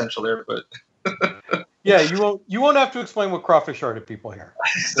existential there, but yeah, you won't have to explain what crawfish are to people here.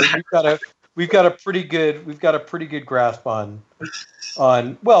 So we've got a pretty good grasp on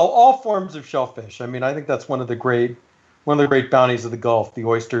all forms of shellfish. I mean, I think that's one of the great bounties of the Gulf: the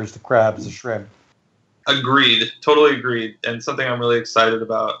oysters, the crabs, the shrimp. Agreed, totally agreed, and something I'm really excited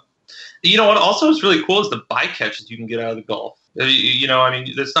about. What also is really cool is the bycatches you can get out of the Gulf. I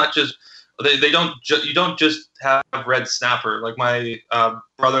mean, it's not just you don't just have red snapper. Like my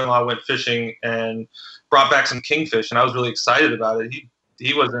brother-in-law went fishing and brought back some kingfish, and I was really excited about it.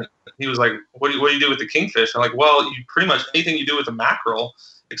 He was like, what do you do with the kingfish? I'm like, well, you pretty much anything you do with a mackerel,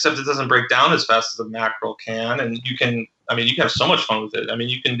 except it doesn't break down as fast as a mackerel can, and you can have so much fun with it. I mean,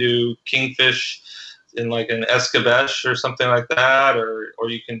 you can do kingfish in like an escabeche or something like that, or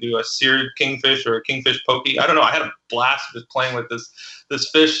you can do a seared kingfish or a kingfish pokey. I don't know. I had a blast just playing with this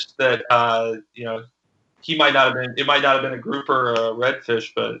fish that it might not have been a grouper or a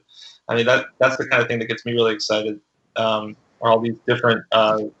redfish, but I mean that's the kind of thing that gets me really excited. Are all these different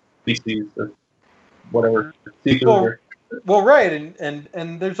species of whatever seafood. Well, right,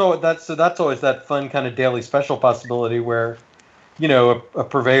 and there's always that's always that fun kind of daily special possibility where a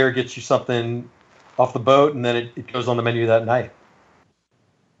purveyor gets you something off the boat, and then it goes on the menu that night.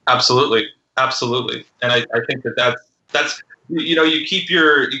 Absolutely. And I think that's you keep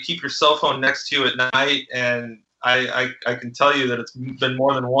your cell phone next to you at night, and I can tell you that it's been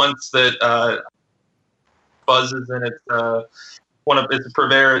more than once that buzzes, and it's a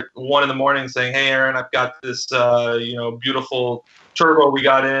purveyor at 1 a.m. saying, "Hey, Aaron, I've got this beautiful turbo we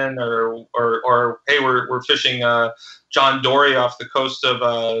got in," or "Hey, we're fishing John Dory off the coast of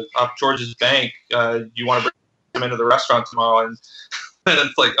off George's Bank. You want to bring him into the restaurant tomorrow?" And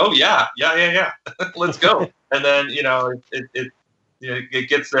it's like, "Oh yeah, let's go." And then it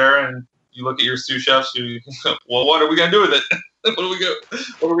gets there, and you look at your sous chefs. Well, what are we gonna do with it? What do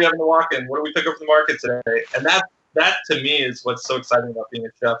we have in the walk-in? What do we pick up from the market today? And that to me is what's so exciting about being a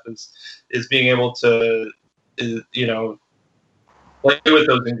chef is being able to play with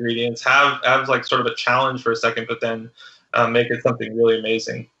those ingredients, have like sort of a challenge for a second, but then make it something really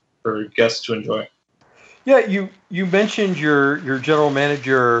amazing for guests to enjoy. Yeah, you mentioned your general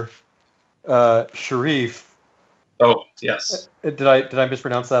manager, Sharif. Oh yes. Did I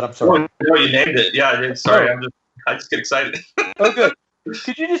mispronounce that? I'm sorry. No, you named it. Yeah, I did. Sorry, I just get excited. Oh, good.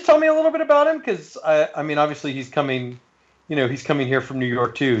 Could you just tell me a little bit about him? Because I mean, obviously he's coming here from New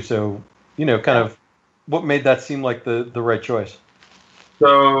York too. So kind of what made that seem like the right choice.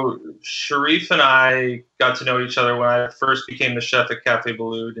 So Sharif and I got to know each other when I first became the chef at Cafe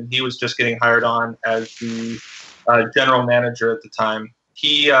Blud, and he was just getting hired on as the general manager at the time.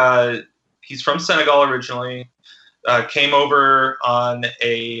 He's from Senegal originally, came over on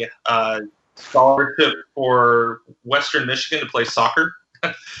a scholarship for Western Michigan to play soccer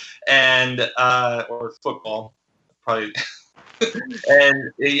and or football, probably.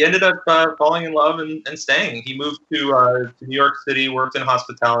 And he ended up falling in love and staying. He moved to New York City, worked in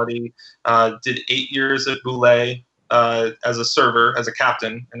hospitality, did 8 years at Boulay as a server, as a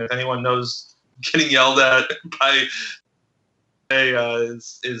captain. And if anyone knows, getting yelled at by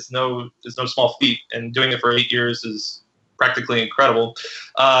is no small feat. And doing it for 8 years is practically incredible.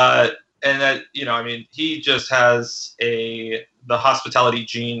 And that he just has the hospitality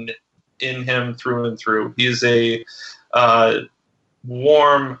gene in him through and through. He is a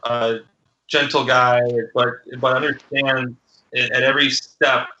warm, gentle guy, but understands at every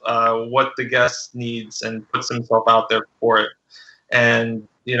step what the guest needs and puts himself out there for it. And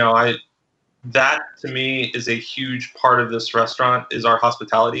that to me is a huge part of this restaurant is our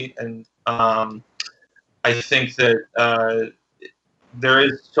hospitality. And I think that there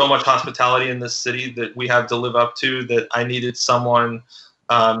is so much hospitality in this city that we have to live up to that I needed someone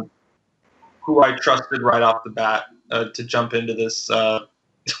who I trusted right off the bat to jump into this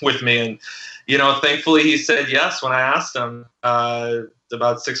with me. And thankfully he said yes when I asked him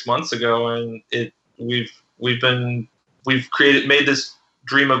about 6 months ago, and we've made this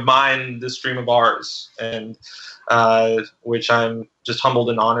dream of mine this dream of ours, and which I'm just humbled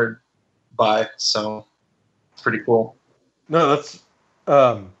and honored by. So it's pretty cool. No, that's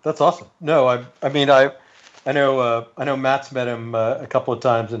awesome. No, I know Matt's met him a couple of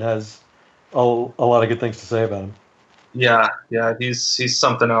times and has a lot of good things to say about him. Yeah, he's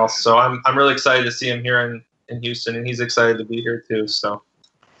something else. So I'm really excited to see him here in Houston, and he's excited to be here too. So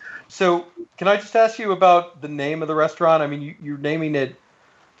can I just ask you about the name of the restaurant? I mean, you're naming it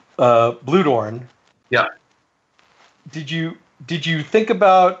Bludorn. Yeah. Did you think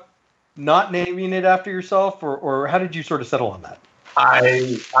about not naming it after yourself, or how did you sort of settle on that?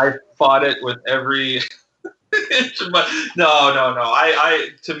 I fought it with every inch of my. No.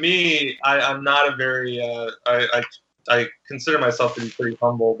 To me, I'm not a very. I consider myself to be pretty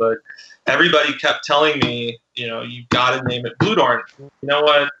humble, but everybody kept telling me, you got to name it Bludorn. You know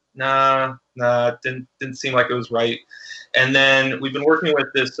what? Nah, didn't seem like it was right. And then we've been working with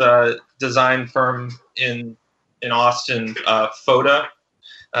this design firm in Austin, FODA.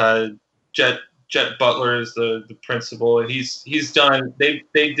 Jet Butler is the principal, and he's done. They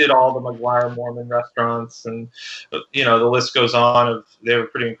did all the McGuire Mormon restaurants, and the list goes on. They have a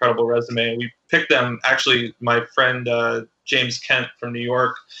pretty incredible resume. We picked them. Actually, my friend James Kent from New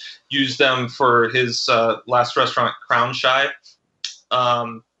York used them for his last restaurant, Crown Shy,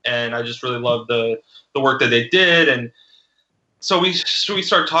 and I just really loved the work that they did. And so we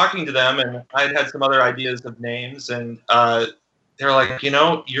started talking to them, and I had some other ideas of names, and they're like,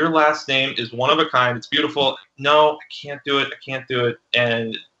 your last name is one of a kind. It's beautiful. No, I can't do it.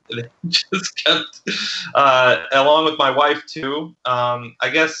 And they just kept, along with my wife too. I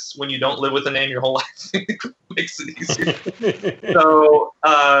guess when you don't live with a name your whole life, it makes it easier. So,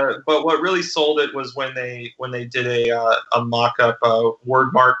 but what really sold it was when they did a mock-up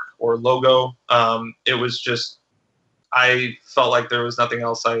word mark or logo. It was just, I felt like there was nothing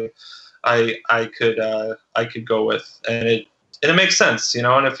else I could go with, and it makes sense,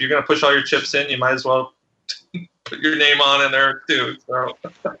 and if you're going to push all your chips in, you might as well put your name on in there too. So.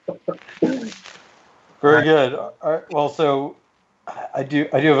 Very good. All right. Well, so I do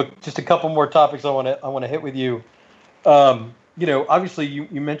have just a couple more topics I want to hit with you. Obviously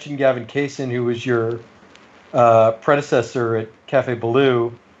you mentioned Gavin Kaysen, who was your predecessor at Cafe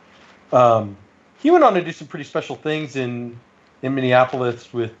Baloo. He went on to do some pretty special things in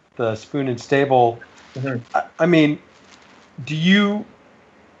Minneapolis with Spoon and Stable. Mm-hmm. I mean, do you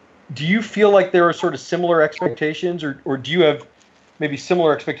feel like there are sort of similar expectations, or do you have maybe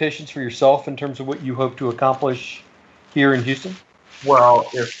similar expectations for yourself in terms of what you hope to accomplish here in Houston? Well,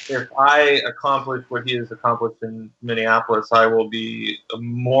 if I accomplish what he has accomplished in Minneapolis, I will be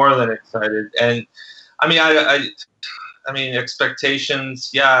more than excited. And I mean,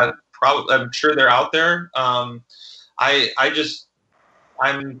 expectations, yeah, probably. I'm sure they're out there. I'm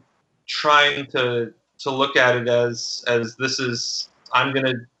trying to look at it as this is, I'm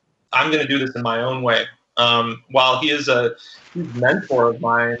gonna do this in my own way. While he is a huge mentor of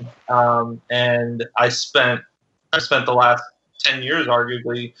mine, and I spent the last 10 years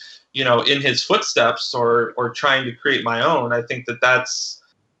arguably, in his footsteps or trying to create my own. I think that's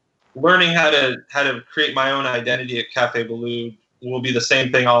learning how to create my own identity at Cafe Baloo will be the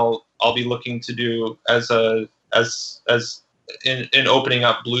same thing I'll be looking to do as in opening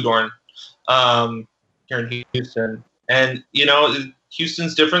up Bludorn here in Houston. And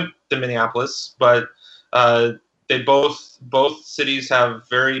Houston's different than Minneapolis, but they both cities have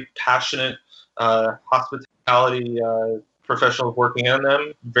very passionate hospitality professionals working in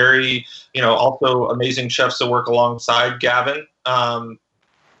them. Very, also amazing chefs that work alongside Gavin. I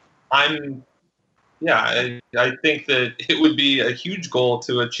think that it would be a huge goal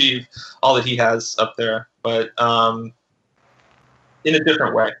to achieve all that he has up there, but in a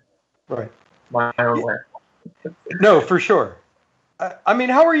different way. Right. My own way. No, for sure. I mean,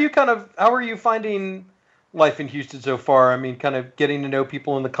 how are you finding life in Houston so far? I mean, kind of getting to know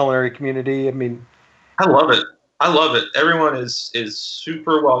people in the culinary community. I mean, I love it. Everyone is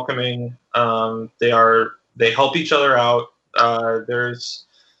super welcoming. They help each other out. There's,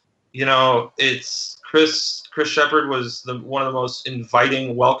 it's Chris Shepard was one of the most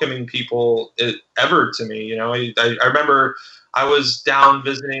inviting, welcoming people ever to me. I remember I was down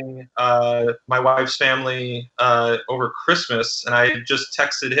visiting my wife's family over Christmas, and I just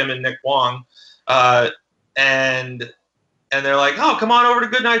texted him and Nick Wong, and they're like, "Oh, come on over to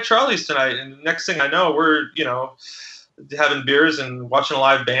Goodnight Charlie's tonight." And next thing I know, we're having beers and watching a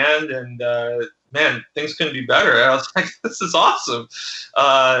live band, and man, things couldn't be better. And I was like, this is awesome.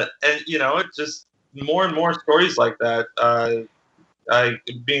 And, it just more and more stories like that.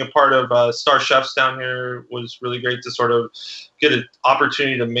 Being a part of Star Chefs down here was really great to sort of get an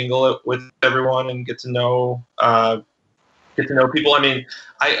opportunity to mingle it with everyone and get to know people. I mean,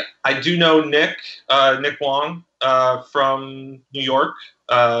 I do know Nick Wong from New York.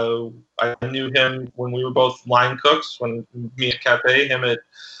 I knew him when we were both line cooks, when me at Cafe, him at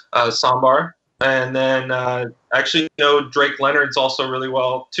Sambar. And then I actually know Drake Leonard's also really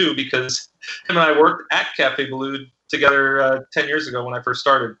well, too, because him and I worked at Cafe Blue together 10 years ago when I first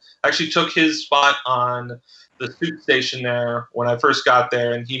started. I actually took his spot on the soup station there when I first got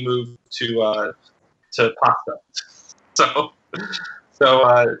there, and he moved to pasta. So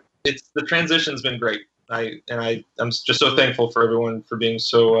it's the transition's been great. I'm just so thankful for everyone for being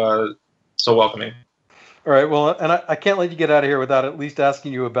so welcoming. All right, well, and I can't let you get out of here without at least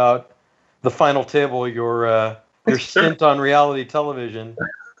asking you about the Final Table, your stint on reality television.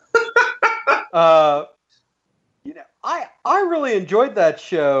 I really enjoyed that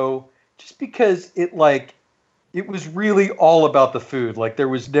show just because it was really all about the food. Like, there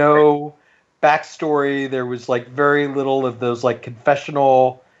was no backstory. There was very little of those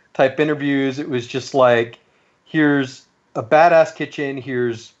confessional type interviews. It was just here's a badass kitchen.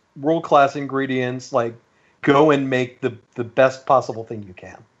 Here's world-class ingredients. Go and make the best possible thing you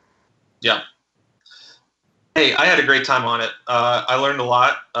can. Yeah. Hey, I had a great time on it. I learned a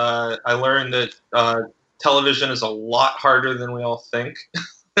lot. I learned that television is a lot harder than we all think.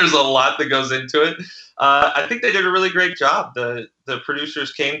 There's a lot that goes into it. I think they did a really great job. The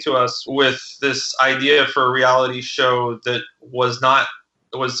producers came to us with this idea for a reality show that was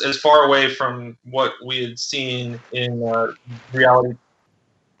as far away from what we had seen in reality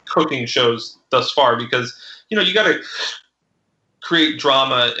cooking shows thus far, because you got to create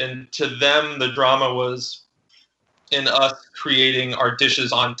drama, and to them the drama was in us creating our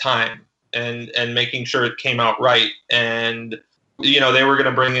dishes on time and making sure it came out right. And they were going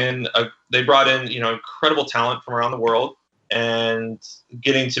to bring in they brought in incredible talent from around the world, and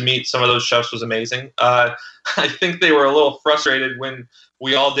getting to meet some of those chefs was amazing. I think they were a little frustrated when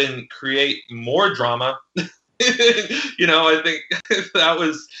we all didn't create more drama. I think that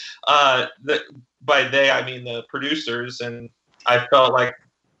was by they, I mean the producers, and I felt like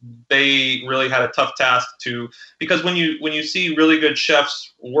they really had a tough task because when you see really good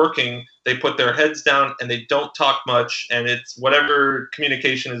chefs working, they put their heads down and they don't talk much, and it's whatever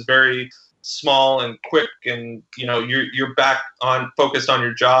communication is very small and quick, and you're back on focused on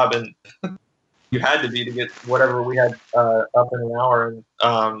your job, and you had to be to get whatever we had up in an hour. And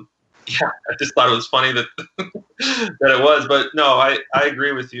I just thought it was funny that that it was, but no, I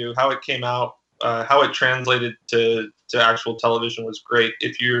agree with you. How it came out, how it translated to actual television was great.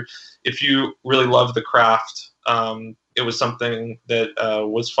 If you really love the craft, it was something that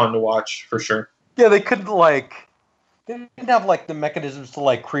was fun to watch for sure. Yeah, they couldn't they didn't have the mechanisms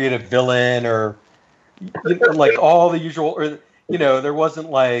to create a villain or all the usual, or there wasn't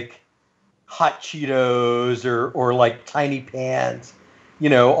hot Cheetos or tiny pans,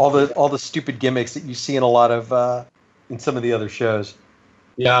 all the stupid gimmicks that you see in a lot of in some of the other shows.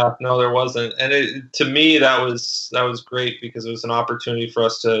 Yeah, no, there wasn't, and to me that was great because it was an opportunity for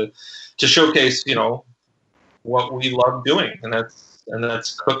us to showcase what we love doing, and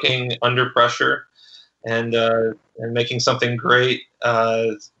that's cooking under pressure and making something great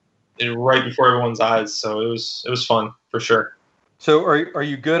right before everyone's eyes. So it was fun for sure. So are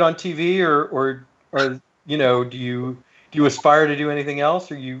you good on TV or do you aspire to do anything else,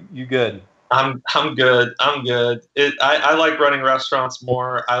 or you good? I'm good. I'm good. I like running restaurants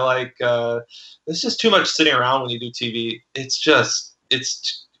more. I like it's just too much sitting around when you do TV.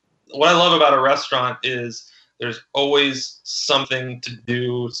 It's what I love about a restaurant is there's always something to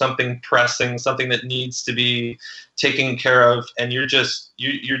do, something pressing, something that needs to be taken care of, and your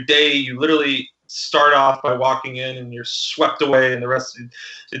day, you literally start off by walking in and you're swept away, and the rest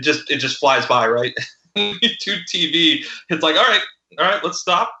it just flies by, right? You do TV, it's all right, let's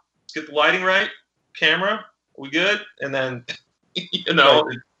stop. Get the lighting right, camera, we good, and then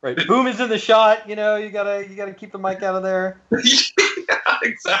right. Boom is in the shot. You gotta keep the mic out of there. Yeah,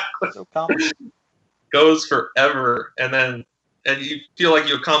 exactly. So complicated. Goes forever, and you feel like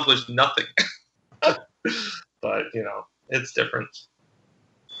you accomplished nothing. But it's different.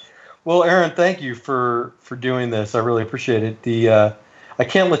 Well, Aaron, thank you for doing this. I really appreciate it. I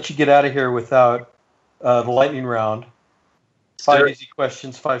can't let you get out of here without the lightning round. 5 easy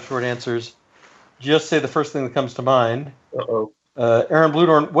questions, 5 short answers. Just say the first thing that comes to mind. Uh-oh. Aaron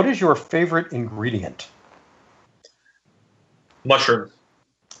Bludorn, what is your favorite ingredient? Mushroom.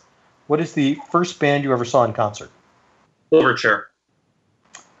 What is the first band you ever saw in concert? Overture.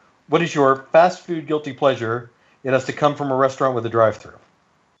 What is your fast food guilty pleasure? It has to come from a restaurant with a drive-thru.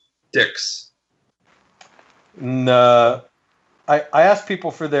 Dick's. I asked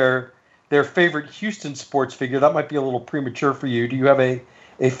people for their favorite Houston sports figure. That might be a little premature for you. Do you have a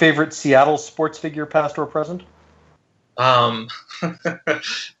favorite Seattle sports figure, past or present? Ken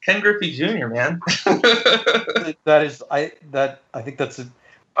Griffey Jr., man. I think that's a.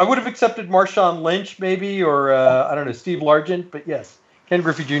 I would have accepted Marshawn Lynch maybe, or I don't know, Steve Largent, but yes, Ken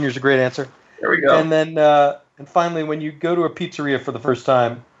Griffey Jr. is a great answer. There we go. And then and finally, when you go to a pizzeria for the first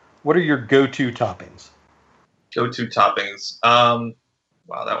time, what are your go-to toppings? Go-to toppings. Wow,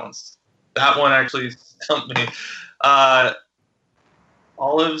 that one actually stumped me.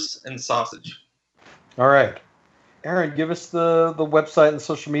 Olives and sausage. All right, Aaron, give us the website and the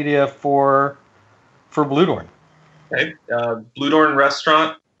social media for Bludorn. Okay,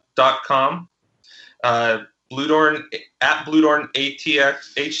 bludornrestaurant.com. Bludorn at Bludorn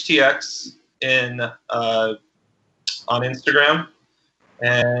HTX on Instagram,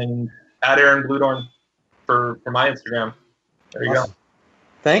 and at Aaron Bludorn for my Instagram. There you go.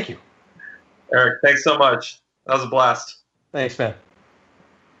 Thank you, Eric. Thanks so much. That was a blast. Thanks, man.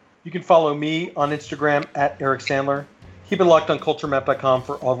 You can follow me on Instagram at Eric Sandler. Keep it locked on CultureMap.com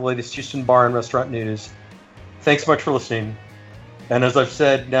for all the latest Houston bar and restaurant news. Thanks so much for listening. And as I've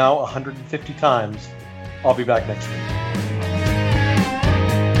said now 150 times, I'll be back next week.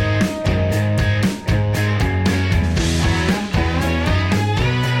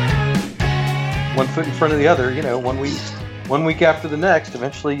 One foot in front of the other, 1 week after the next.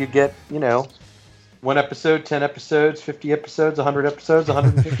 Eventually you get, 1 episode, 10 episodes, 50 episodes, 100 episodes,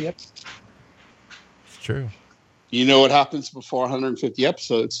 150 episodes. It's true. You know what happens before 150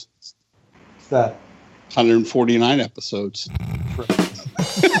 episodes? What's that? 149 episodes.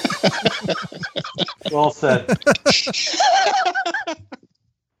 Well said.